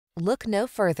Look no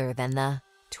further than the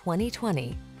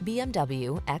 2020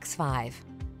 BMW X5.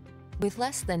 With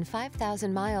less than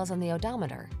 5,000 miles on the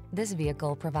odometer, this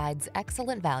vehicle provides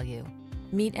excellent value.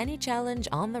 Meet any challenge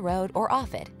on the road or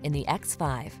off it in the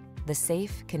X5, the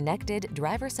safe, connected,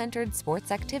 driver-centered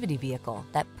sports activity vehicle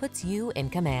that puts you in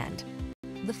command.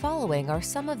 The following are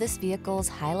some of this vehicle's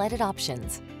highlighted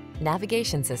options: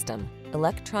 navigation system,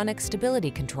 electronic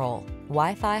stability control,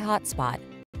 Wi-Fi hotspot,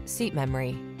 seat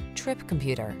memory, trip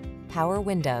computer, power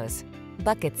windows,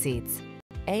 bucket seats,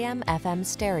 AM/FM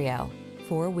stereo,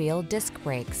 four-wheel disc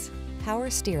brakes, power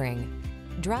steering.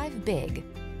 Drive big,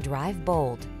 drive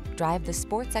bold, drive the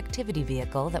sports activity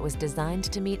vehicle that was designed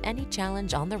to meet any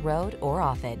challenge on the road or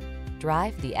off it.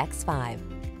 Drive the X5.